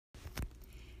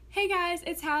Hey guys,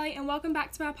 it's Hallie, and welcome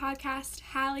back to my podcast,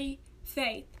 Hallie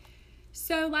Faith.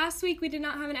 So last week we did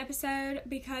not have an episode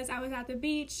because I was at the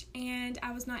beach and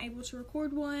I was not able to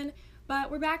record one, but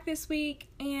we're back this week,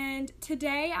 and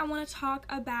today I want to talk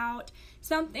about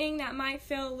something that might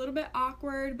feel a little bit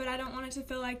awkward, but I don't want it to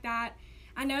feel like that.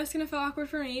 I know it's going to feel awkward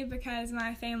for me because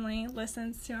my family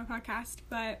listens to my podcast,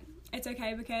 but it's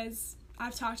okay because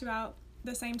I've talked about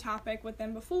the same topic with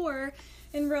them before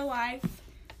in real life.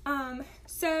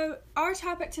 So our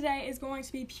topic today is going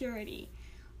to be purity.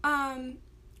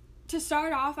 To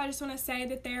start off, I just want to say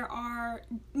that there are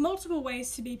multiple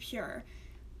ways to be pure.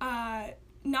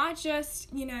 Not just,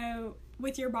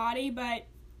 with your body, but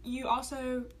you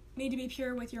also need to be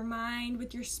pure with your mind,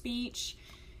 with your speech.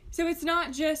 So it's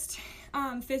not just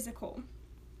physical.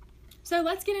 So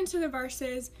let's get into the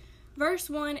verses. Verse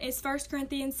 1 is 1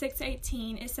 Corinthians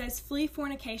 6:18. It says, "Flee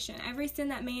fornication. Every sin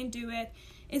that man doeth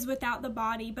is without the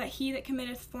body, but he that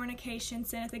committeth fornication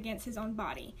sinneth against his own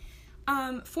body."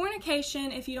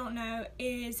 Fornication, if you don't know,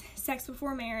 is sex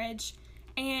before marriage,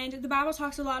 and the Bible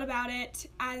talks a lot about it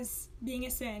as being a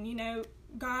sin.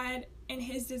 God in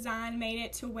his design made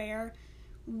it to where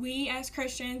we as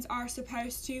Christians are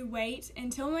supposed to wait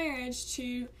until marriage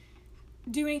to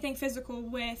do anything physical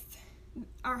with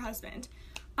our husband.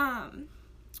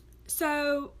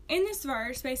 So in this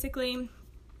verse, basically,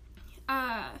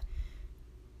 so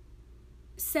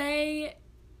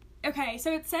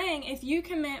it's saying if you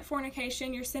commit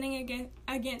fornication, you're sinning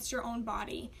against your own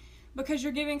body because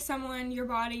you're giving someone your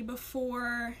body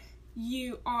before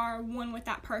you are one with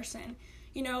that person.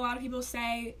 A lot of people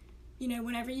say,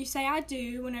 whenever you say I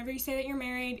do, whenever you say that you're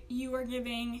married, you are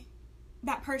giving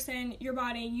that person your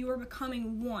body, you are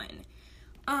becoming one.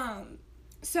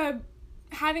 So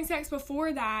having sex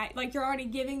before that, you're already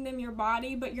giving them your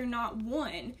body, but you're not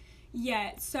one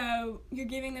yet. So you're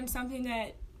giving them something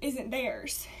that isn't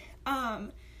theirs.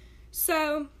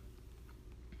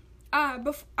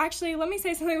 Actually, let me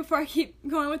say something before I keep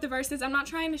going with the verses. I'm not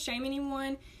trying to shame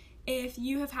anyone. If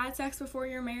you have had sex before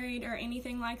you're married or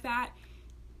anything like that,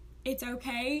 it's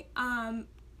okay.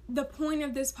 The point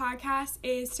of this podcast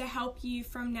is to help you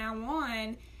from now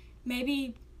on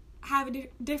maybe have a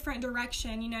different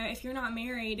direction. If you're not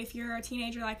married, if you're a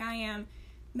teenager like I am,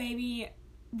 maybe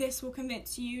this will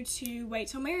convince you to wait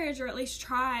till marriage, or at least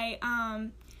try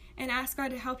and ask God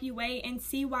to help you wait and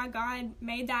see why God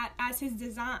made that as his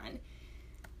design.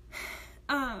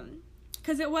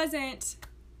 Because it wasn't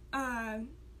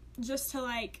just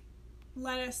to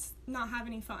let us not have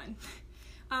any fun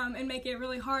and make it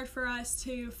really hard for us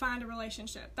to find a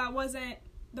relationship. That wasn't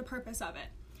the purpose of it.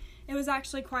 It was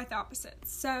actually quite the opposite.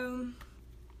 So,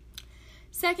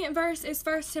 second verse is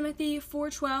 1 Timothy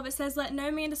 4:12. It says, "Let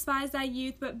no man despise thy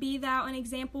youth, but be thou an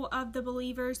example of the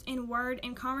believers in word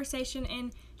and conversation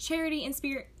and charity and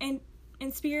spirit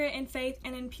and faith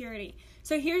and in purity."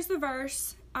 So here's the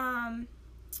verse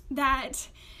that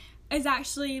is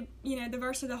actually, the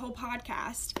verse of the whole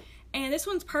podcast. And this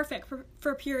one's perfect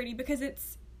for purity because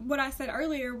it's what I said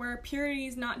earlier, where purity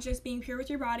is not just being pure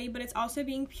with your body, but it's also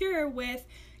being pure with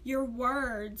your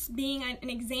words, being an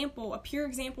example, a pure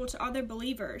example to other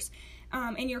believers,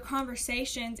 in your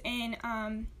conversations, in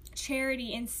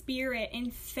charity, in spirit,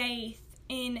 in faith,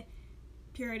 in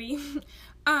purity.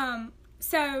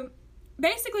 So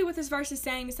basically what this verse is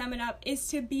saying, to sum it up, is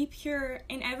to be pure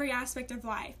in every aspect of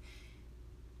life.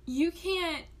 You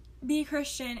can't be a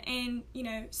Christian and,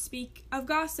 speak of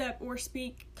gossip or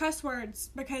speak cuss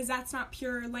words because that's not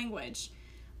pure language.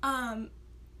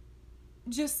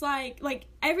 Just like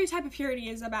every type of purity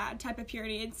is a bad type of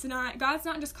purity. It's not, God's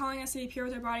not just calling us to be pure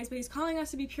with our bodies, but he's calling us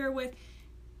to be pure with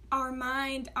our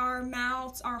mind, our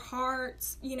mouths, our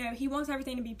hearts. He wants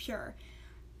everything to be pure.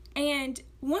 And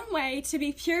one way to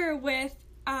be pure with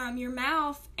your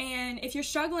mouth, and if you're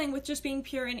struggling with just being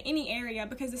pure in any area,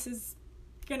 because this is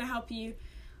going to help you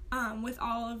with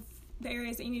all of the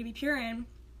areas that you need to be pure in,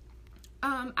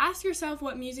 ask yourself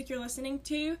what music you're listening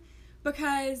to,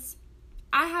 because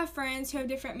I have friends who have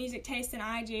different music tastes than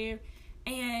I do,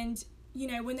 and,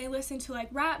 when they listen to,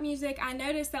 rap music, I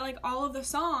notice that, all of the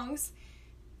songs,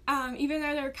 even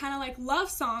though they're kind of love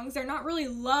songs, they're not really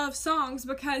love songs,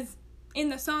 because in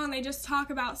the song they just talk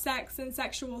about sex and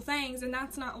sexual things, and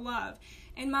that's not love.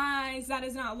 In my eyes, that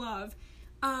is not love.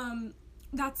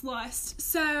 That's lust.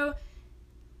 So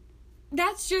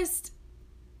that's just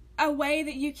a way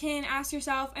that you can ask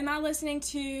yourself, am I listening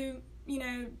to,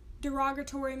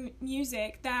 derogatory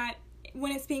music that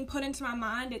when it's being put into my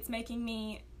mind, it's making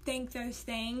me think those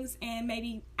things and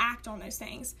maybe act on those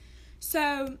things.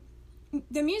 So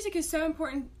the music is so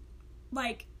important,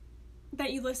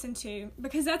 that you listen to,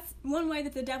 because that's one way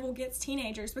that the devil gets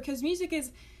teenagers, because music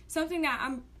is something that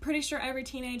I'm pretty sure every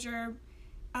teenager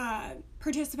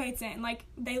participates in. Like,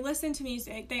 they listen to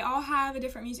music. They all have a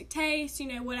different music taste,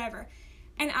 whatever.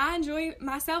 And I enjoy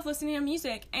myself listening to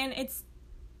music, and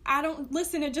I don't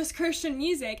listen to just Christian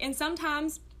music. And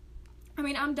sometimes,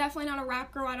 I'm definitely not a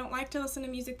rap girl. I don't like to listen to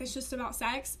music that's just about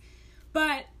sex,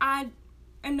 but I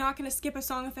am not going to skip a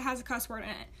song if it has a cuss word in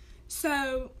it.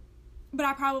 So, but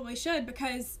I probably should,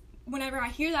 because whenever I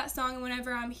hear that song and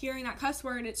whenever I'm hearing that cuss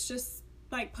word, it's just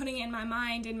like putting it in my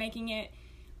mind and making it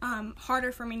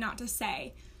harder for me not to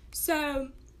say. So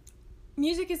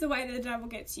music is the way that the devil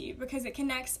gets you, because it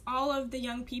connects all of the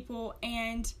young people,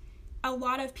 and a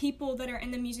lot of people that are in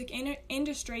the music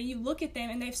industry, you look at them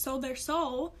and they've sold their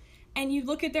soul, and you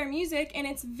look at their music and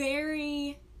it's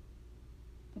very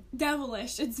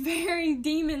devilish. It's very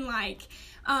demon-like.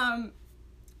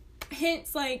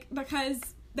 Hence, like, because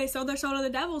they sold their soul to the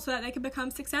devil so that they could become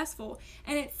successful.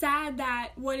 And it's sad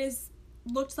that what is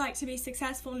looked like to be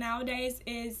successful nowadays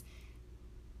is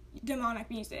demonic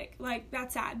music. Like,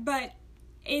 that's sad. But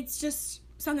it's just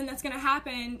something that's going to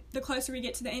happen the closer we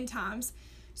get to the end times.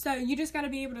 So you just got to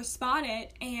be able to spot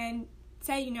it and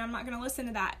say, I'm not going to listen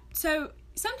to that. So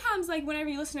sometimes, like, whenever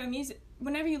you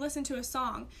listen to a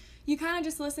song, you kind of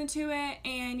just listen to it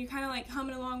and you kind of like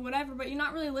humming along, whatever, but you're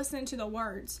not really listening to the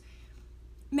words.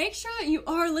 Make sure that you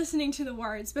are listening to the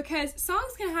words, because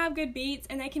songs can have good beats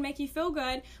and they can make you feel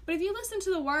good, but if you listen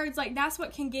to the words, like, that's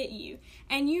what can get you.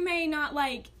 And you may not,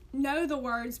 like, know the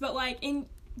words, but, like, in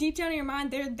deep down in your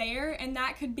mind, they're there, and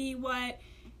that could be what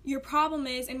your problem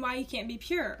is and why you can't be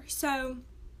pure. So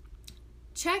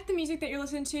check the music that you're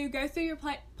listening to, go through your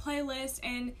playlist,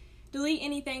 and delete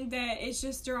anything that is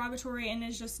just derogatory and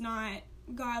is just not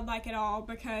God-like at all,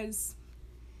 because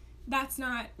that's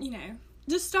not,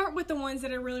 just start with the ones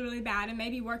that are really, really bad and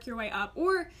maybe work your way up.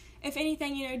 Or, if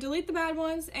anything, delete the bad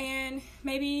ones and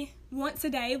maybe once a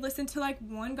day listen to, like,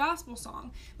 one gospel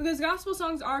song. Because gospel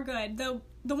songs are good. The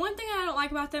one thing I don't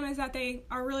like about them is that they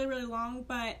are really, really long,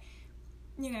 but,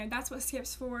 that's what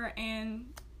Skip's for.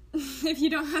 And if you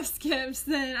don't have Skips,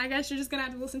 then I guess you're just going to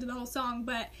have to listen to the whole song.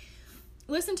 But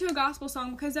listen to a gospel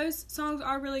song, because those songs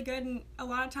are really good, and a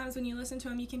lot of times when you listen to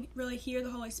them, you can really hear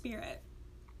the Holy Spirit.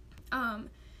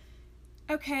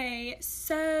 Okay,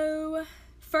 so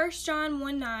 1 John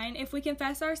 1:9, if we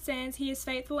confess our sins, he is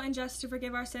faithful and just to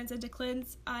forgive our sins and to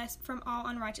cleanse us from all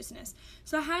unrighteousness.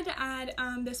 So I had to add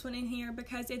this one in here,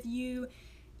 because if you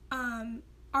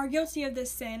are guilty of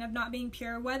this sin of not being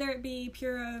pure, whether it be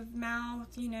pure of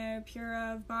mouth, pure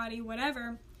of body,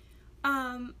 whatever,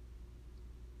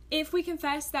 if we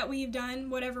confess that we've done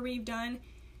whatever we've done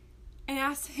and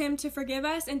ask him to forgive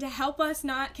us and to help us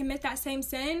not commit that same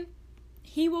sin,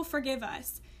 he will forgive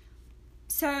us.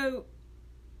 So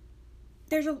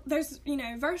there's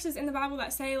verses in the Bible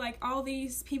that say, like, all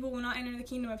these people will not enter the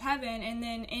kingdom of heaven, and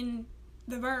then in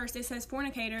the verse it says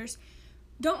fornicators.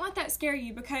 Don't let that scare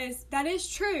you, because that is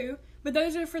true, but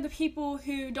those are for the people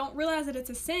who don't realize that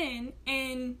it's a sin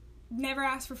and never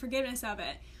ask for forgiveness of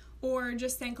it, or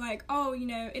just think like, oh,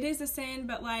 it is a sin,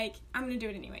 but, like, I'm going to do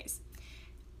it anyways.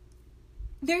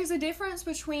 There's a difference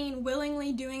between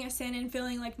willingly doing a sin and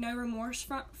feeling, like, no remorse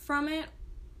from it,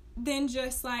 than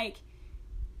just, like,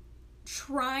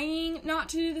 trying not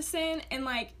to do the sin and,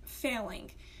 like, failing.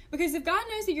 Because if God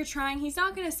knows that you're trying, he's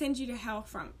not going to send you to hell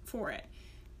for it.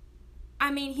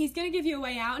 He's going to give you a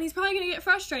way out, and he's probably going to get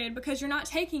frustrated because you're not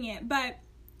taking it. But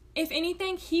if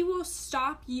anything, he will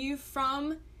stop you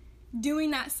from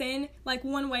doing that sin, like,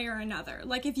 one way or another.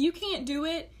 Like, if you can't do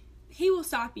it, he will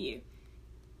stop you.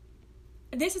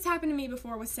 This has happened to me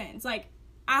before with sins. Like,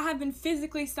 I have been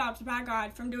physically stopped by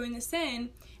God from doing the sin,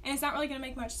 and it's not really going to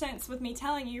make much sense with me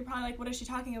telling you. You're probably like, what is she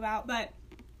talking about? But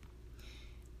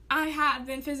I have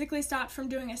been physically stopped from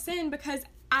doing a sin because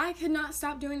I could not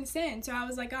stop doing the sin. So I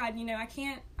was like, God, I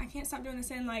can't stop doing the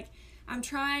sin. Like, I'm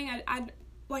trying. I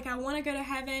want to go to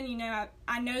heaven.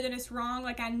 I know that it's wrong.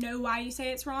 Like, I know why you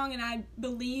say it's wrong, and I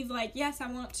believe, like, yes, I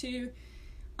want to,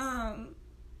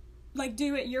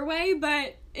 do it your way,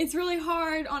 but it's really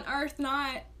hard on earth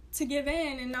not to give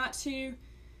in and not to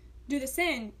do the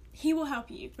sin. He will help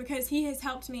you, because he has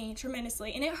helped me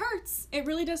tremendously, and it hurts. It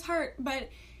really does hurt, but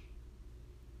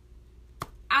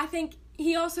I think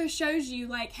he also shows you,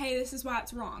 like, hey, this is why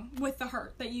it's wrong with the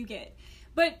hurt that you get.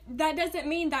 But that doesn't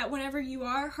mean that whenever you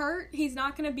are hurt, he's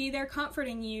not going to be there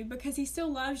comforting you, because he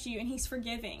still loves you and he's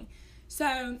forgiving.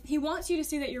 So he wants you to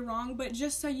see that you're wrong, but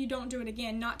just so you don't do it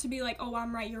again, not to be like, oh,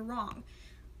 I'm right, you're wrong.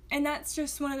 And that's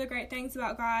just one of the great things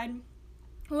about God.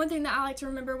 One thing that I like to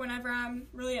remember whenever I'm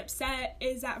really upset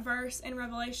is that verse in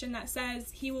Revelation that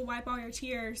says he will wipe all your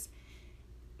tears.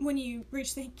 when you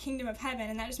reach the kingdom of heaven.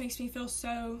 And that just makes me feel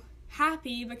so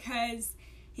happy because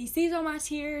he sees all my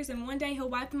tears and one day he'll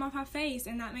wipe them off my face,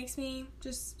 and that makes me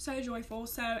just so joyful.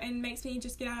 And makes me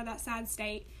just get out of that sad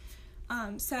state.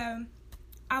 So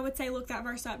I would say look that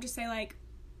verse up. Just say like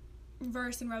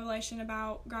verse in Revelation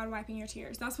about God wiping your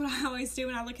tears. That's what I always do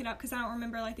when I look it up, because I don't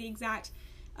remember like the exact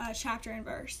chapter and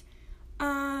verse.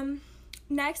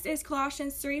 Next is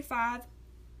Colossians 3:5.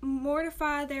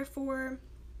 Mortify therefore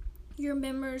your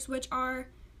members which are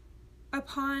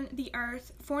upon the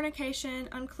earth, fornication,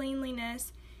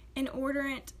 uncleanliness,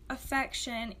 inordinate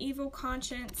affection, evil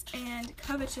conscience, and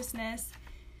covetousness,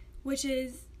 which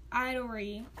is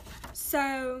idolatry.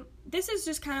 So this is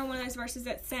just kind of one of those verses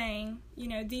that's saying,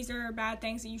 these are bad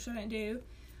things that you shouldn't do.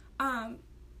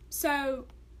 So,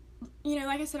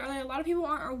 like I said earlier, a lot of people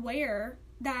aren't aware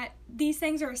that these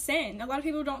things are a sin. A lot of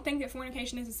people don't think that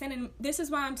fornication is a sin, and this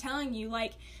is why I'm telling you,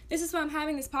 this is why I'm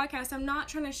having this podcast. I'm not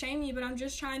trying to shame you, but I'm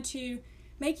just trying to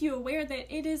make you aware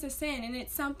that it is a sin, and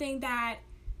it's something that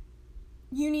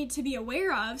you need to be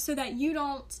aware of so that you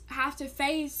don't have to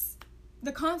face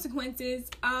the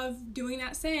consequences of doing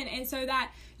that sin, and so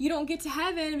that you don't get to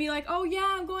heaven and be like, oh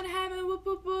yeah, I'm going to heaven, whoop,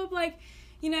 whoop, whoop,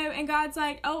 and God's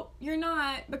like, oh, you're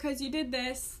not, because you did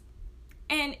this.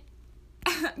 And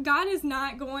God is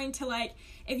not going to,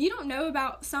 if you don't know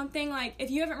about something, if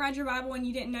you haven't read your Bible and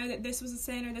you didn't know that this was a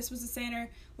sin or this was a sin or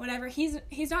whatever, he's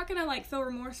not going to, feel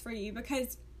remorse for you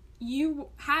because you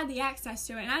had the access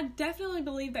to it. And I definitely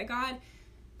believe that God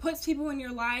puts people in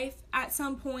your life at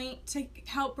some point to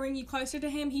help bring you closer to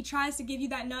him. He tries to give you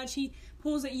that nudge. He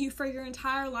pulls at you for your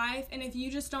entire life. And if you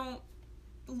just don't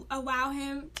allow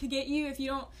him to get you, if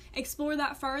you don't explore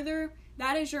that further,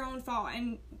 that is your own fault.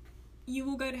 And you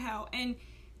will go to hell. And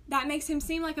that makes him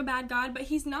seem like a bad God, but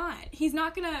he's not. He's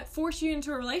not going to force you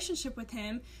into a relationship with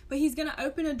him, but he's going to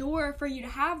open a door for you to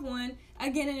have one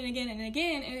again and again and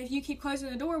again. And if you keep closing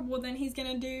the door, well, then he's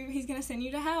going to send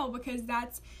you to hell, because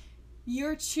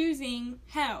you're choosing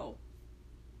hell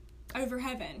over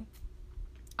heaven.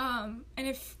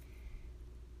 Okay,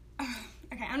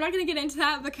 I'm not going to get into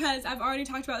that because I've already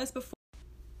talked about this before.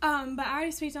 But I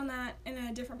already speak on that in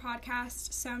a different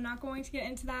podcast, so I'm not going to get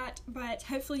into that, but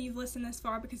hopefully you've listened this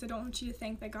far, because I don't want you to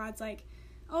think that God's like,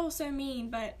 oh, so mean.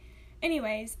 But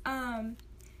anyways,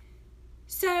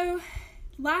 so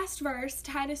last verse,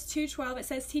 Titus 2:12, it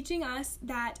says, teaching us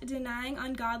that denying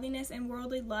ungodliness and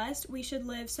worldly lust, we should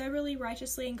live soberly,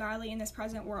 righteously, and godly in this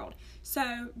present world.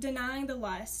 So denying the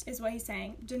lust is what he's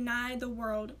saying. Deny the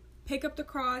world. Pick up the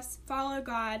cross, follow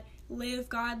God, live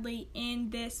godly in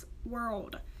this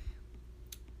world.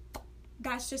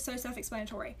 That's just so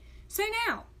self-explanatory. So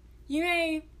now, you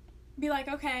may be like,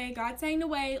 okay, God's saying to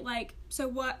wait, so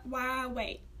what, why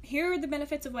wait? Here are the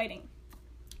benefits of waiting.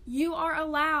 You are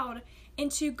allowed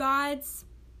into God's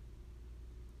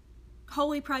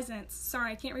holy presence.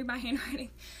 Sorry, I can't read my handwriting.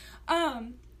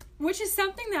 Which is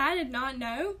something that I did not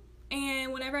know,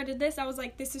 and whenever I did this, I was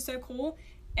like, this is so cool.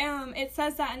 It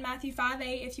says that in Matthew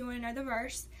 5:8, if you want to know the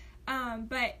verse.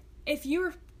 But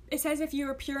it says if you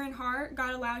are pure in heart,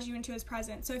 God allows you into his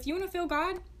presence. So if you want to feel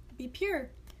God, be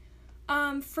pure.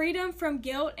 Freedom from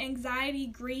guilt, anxiety,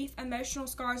 grief, emotional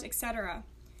scars, etc.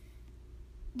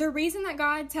 The reason that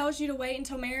God tells you to wait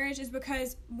until marriage is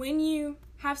because when you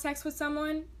have sex with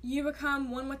someone, you become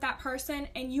one with that person,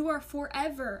 and you are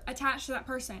forever attached to that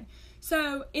person.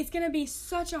 So it's going to be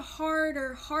such a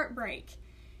harder heartbreak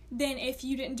than if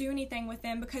you didn't do anything with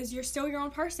them, because you're still your own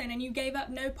person and you gave up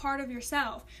no part of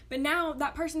yourself. But now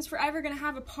that person's forever going to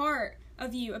have a part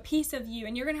of you, a piece of you,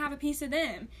 and you're going to have a piece of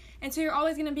them. And so you're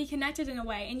always going to be connected in a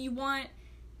way, and you want,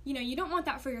 you don't want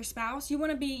that for your spouse. You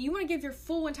want to give your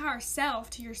full entire self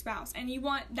to your spouse, and you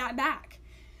want that back.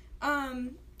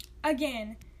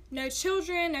 Again, no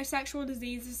children, no sexual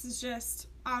disease. This is just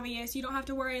obvious. You don't have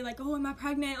to worry, oh, am I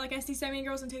pregnant? I see so many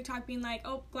girls on TikTok being like,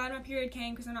 oh, glad my period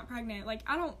came because I'm not pregnant.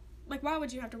 Why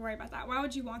would you have to worry about that? Why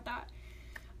would you want that?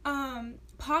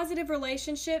 Positive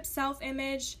relationships,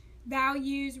 self-image,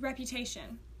 values,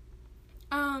 reputation.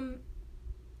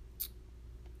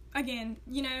 Again,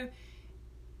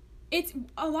 it's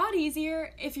a lot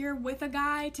easier if you're with a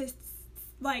guy to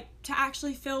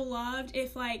actually feel loved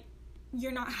if,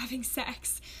 you're not having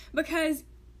sex, because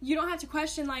you don't have to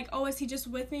question, oh, is he just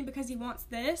with me because he wants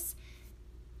this?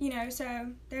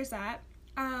 So there's that.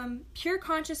 Pure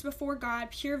conscience before God,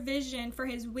 pure vision for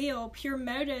his will, pure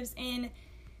motives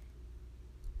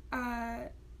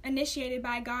initiated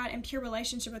by God, and pure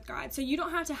relationship with God. So you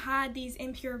don't have to hide these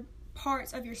impure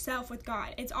parts of yourself with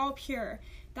God. It's all pure.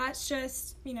 That's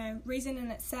just, reason in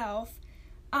itself.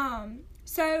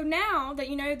 So now that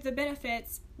you know the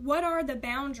benefits, what are the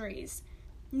boundaries?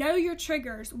 know your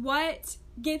triggers. What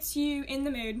gets you in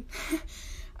the mood?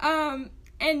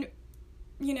 And,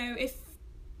 you know,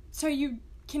 so you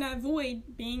can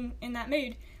avoid being in that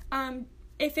mood.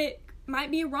 If it might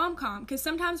be a rom-com, because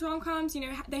sometimes rom-coms, you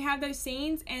know, they have those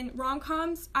scenes, and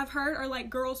rom-coms, I've heard, are like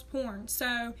girls' porn.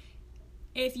 So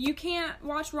if you can't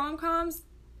watch rom-coms,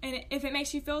 and if it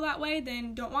makes you feel that way,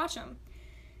 then don't watch them.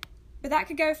 But that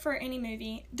could go for any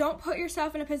movie. Don't put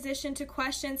yourself in a position to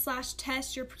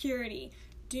question/test your purity.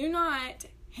 Do not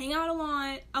hang out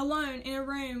alone in a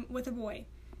room with a boy.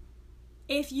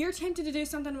 If you're tempted to do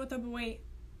something with a boy,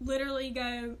 literally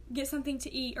go get something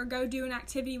to eat or go do an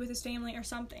activity with his family or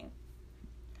something.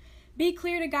 Be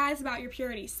clear to guys about your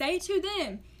purity. Say to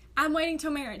them, I'm waiting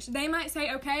till marriage. They might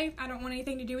say, okay, I don't want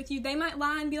anything to do with you. They might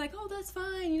lie and be like, oh, that's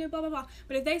fine, you know, blah, blah, blah.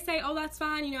 But if they say, oh, that's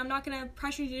fine, you know, I'm not going to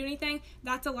pressure you to do anything,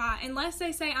 that's a lie. Unless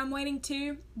they say, I'm waiting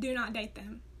to, do not date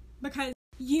them. Because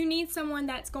you need someone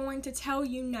that's going to tell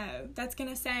you no. That's going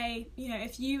to say, you know,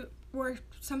 if you were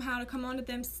somehow to come on to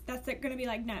them, that's going to be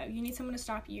like, no, you need someone to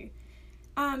stop you.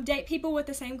 Date people with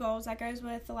the same goals. That goes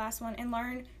with the last one. And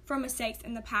learn from mistakes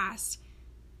in the past.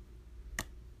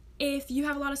 If you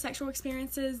have a lot of sexual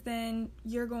experiences, then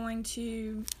you're going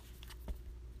to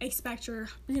expect you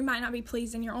might not be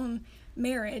pleased in your own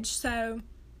marriage. So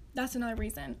that's another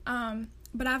reason.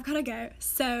 But I've got to go.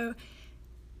 So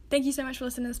thank you so much for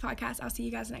listening to this podcast. I'll see you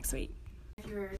guys next week.